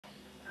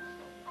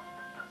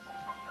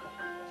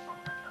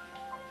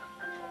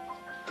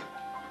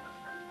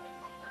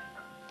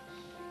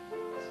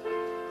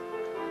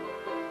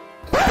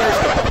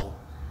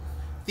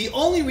The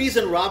only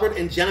reason Robert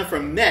and Jennifer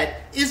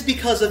met is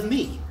because of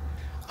me.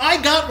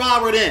 I got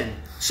Robert in.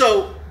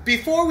 So,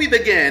 before we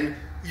begin,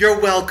 you're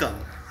welcome.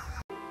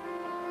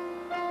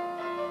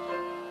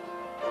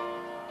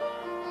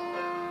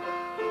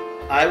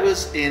 I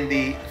was in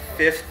the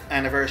 5th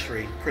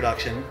anniversary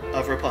production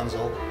of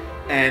Rapunzel,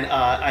 and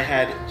I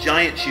had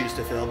giant shoes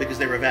to fill because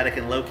they were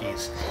Vatican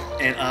Lokis,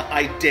 and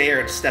I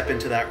dared step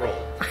into that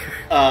role.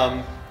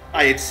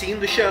 I had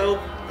seen the show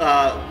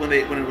when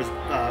it was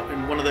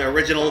in one of the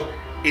original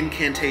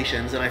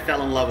incantations, and I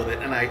fell in love with it,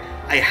 and I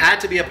had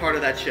to be a part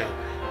of that show.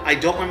 I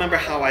don't remember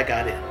how I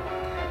got in,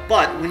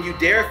 but when you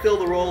dare fill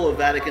the role of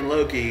Vatican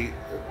Loki,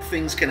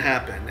 things can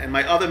happen. And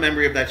my other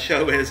memory of that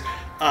show is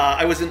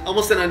I was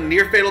almost in a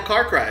near-fatal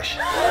car crash,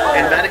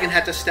 and Vatican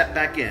had to step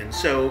back in.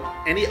 So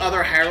any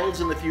other heralds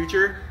in the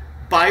future,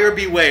 buyer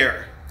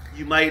beware.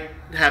 You might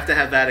have to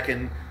have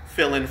Vatican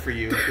fill in for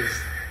you,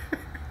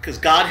 because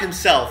God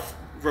himself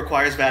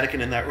requires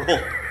Vatican in that role.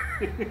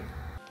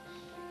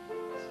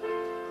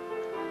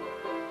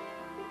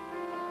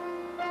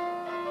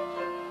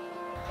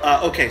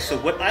 Okay, so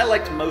what I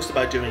liked most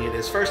about doing it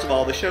is, first of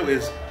all, the show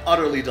is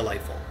utterly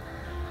delightful.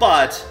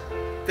 But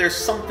there's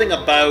something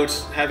about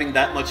having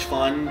that much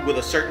fun with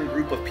a certain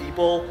group of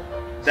people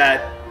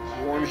that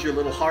warms your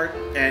little heart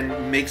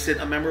and makes it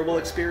a memorable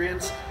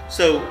experience.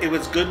 So it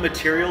was good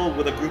material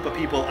with a group of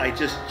people I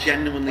just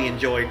genuinely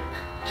enjoyed.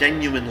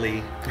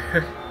 Genuinely.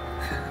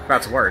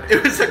 That's a word.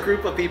 It was a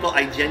group of people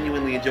I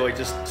genuinely enjoyed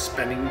just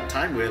spending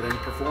time with and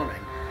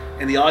performing.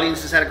 And the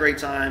audience just had a great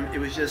time. It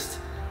was just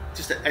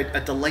a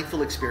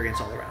delightful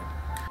experience all around.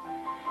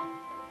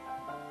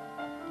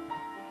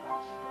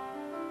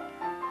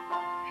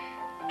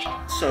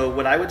 So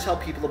what I would tell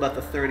people about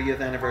the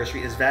 30th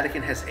anniversary is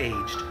Vatican has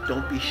aged.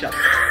 Don't be shocked.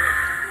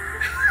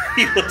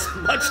 He looks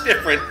much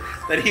different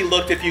than he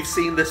looked if you've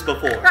seen this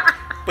before.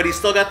 But he's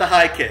still got the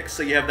high kicks,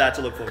 so you have that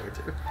to look forward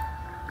to.